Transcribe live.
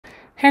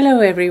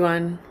Hello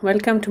everyone,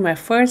 welcome to my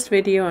first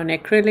video on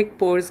acrylic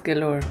pores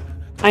galore.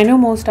 I know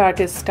most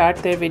artists start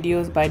their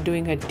videos by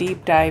doing a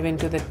deep dive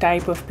into the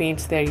type of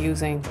paints they're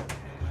using.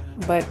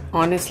 But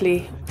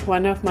honestly,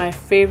 one of my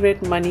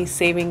favorite money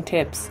saving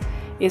tips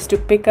is to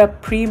pick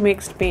up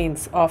pre-mixed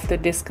paints off the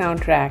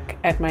discount rack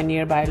at my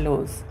nearby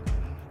Lowe's.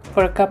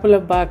 For a couple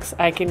of bucks,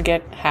 I can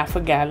get half a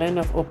gallon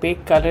of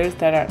opaque colors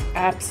that are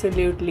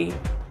absolutely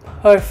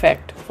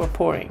perfect for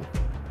pouring.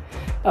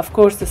 Of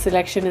course, the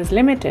selection is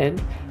limited,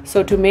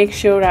 so to make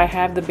sure I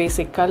have the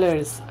basic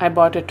colors, I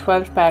bought a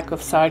 12-pack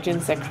of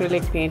Sargent's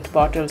acrylic paint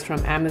bottles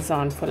from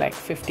Amazon for like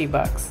 50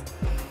 bucks.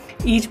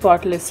 Each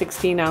bottle is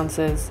 16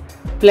 ounces,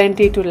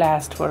 plenty to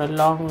last for a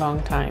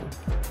long time.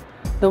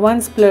 The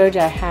one splurge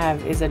I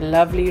have is a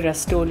lovely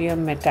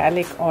Rust-Oleum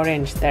metallic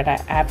orange that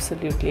I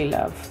absolutely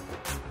love.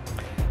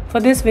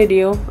 For this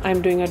video,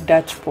 I'm doing a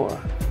Dutch pour.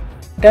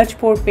 Dutch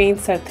pour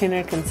paints are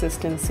thinner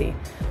consistency,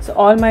 so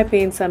all my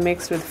paints are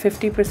mixed with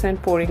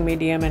 50% pouring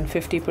medium and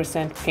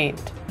 50%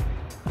 paint.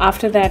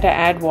 After that, I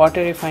add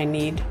water if I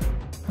need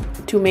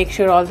to make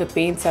sure all the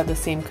paints are the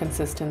same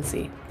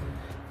consistency.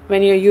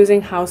 When you're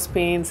using house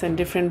paints and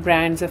different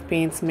brands of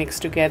paints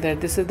mixed together,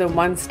 this is the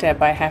one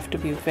step I have to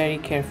be very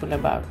careful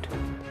about.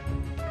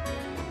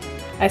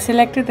 I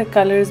selected the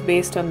colors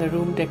based on the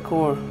room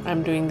decor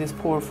I'm doing this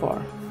pour for: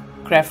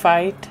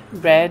 graphite,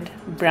 red,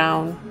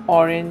 brown,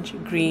 orange,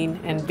 green,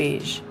 and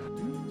beige.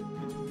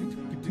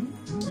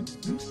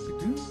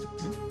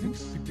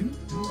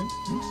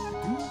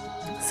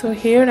 So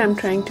here I'm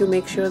trying to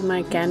make sure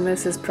my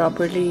canvas is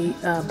properly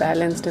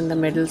balanced in the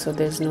middle so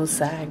there's no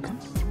sag.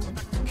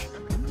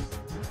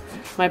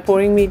 My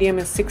pouring medium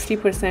is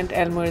 60%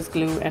 Elmer's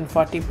glue and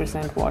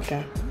 40%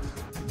 water.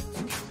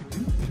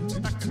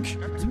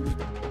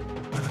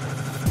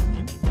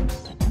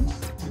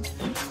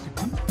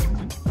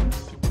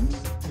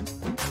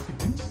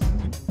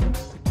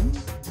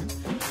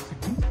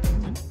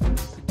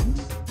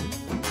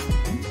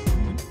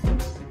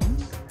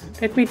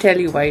 Let me tell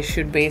you why you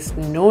should waste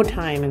no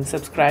time in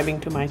subscribing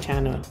to my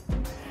channel.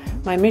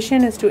 My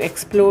mission is to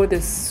explore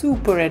this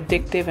super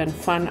addictive and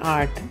fun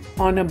art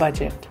on a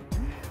budget.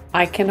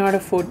 I cannot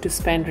afford to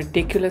spend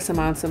ridiculous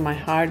amounts of my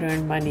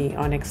hard-earned money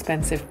on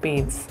expensive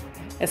paints,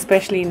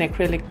 especially in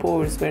acrylic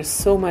pours where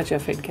so much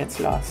of it gets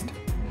lost.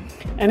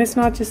 And it's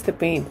not just the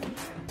paint.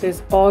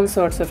 There's all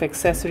sorts of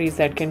accessories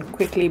that can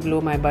quickly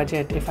blow my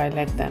budget if I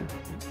let them.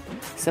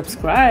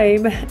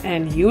 Subscribe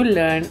and you'll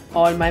learn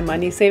all my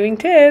money-saving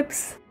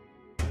tips.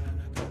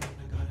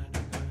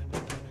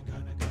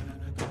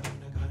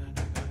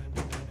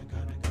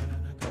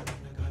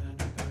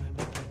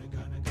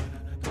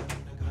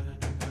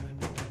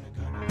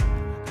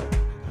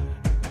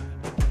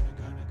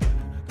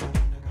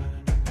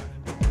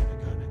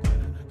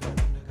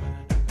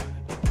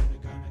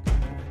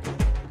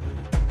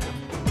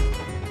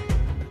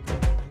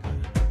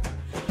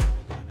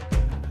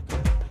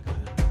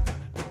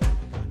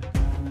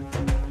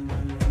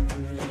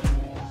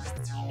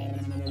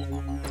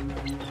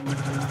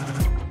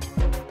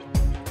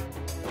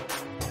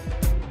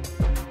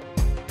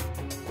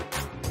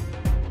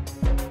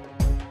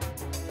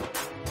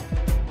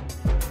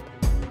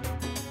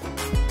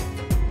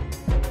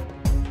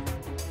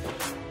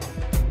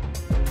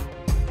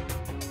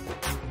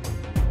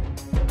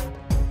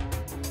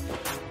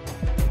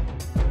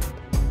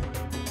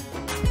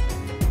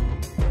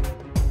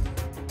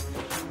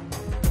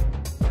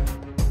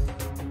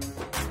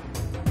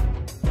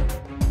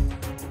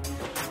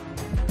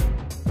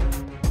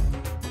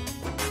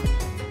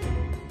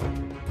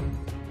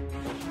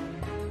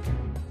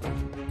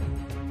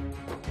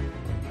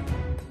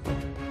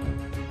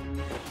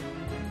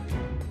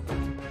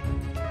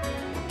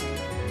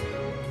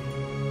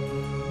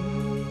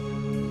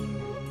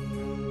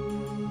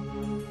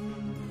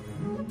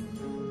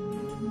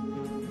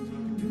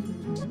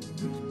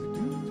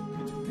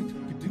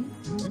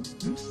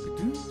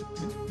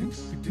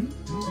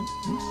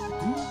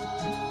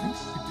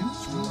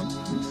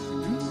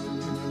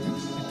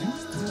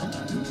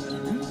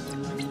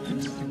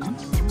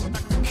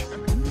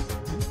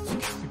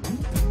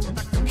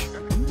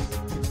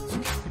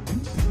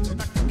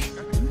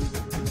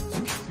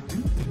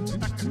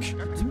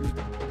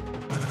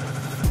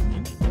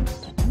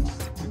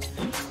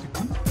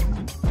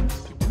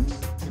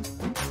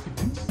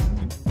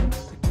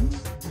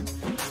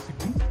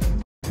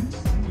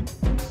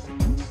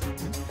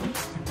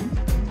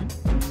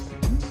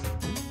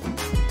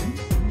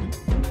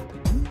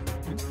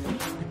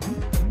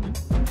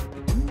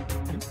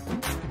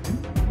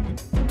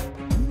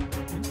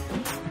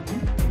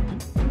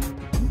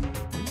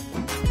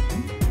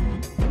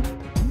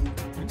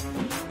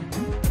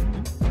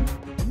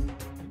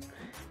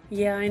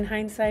 Yeah, in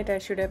hindsight, I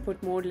should have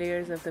put more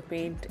layers of the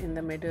paint in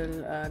the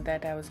middle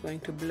that I was going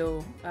to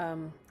blow.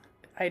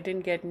 I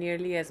didn't get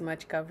nearly as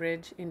much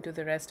coverage into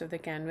the rest of the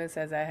canvas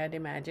as I had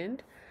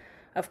imagined.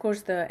 Of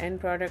course, the end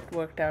product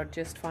worked out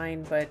just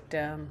fine, but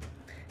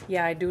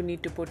yeah, I do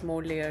need to put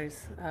more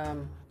layers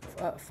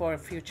for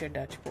future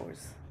Dutch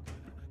pours.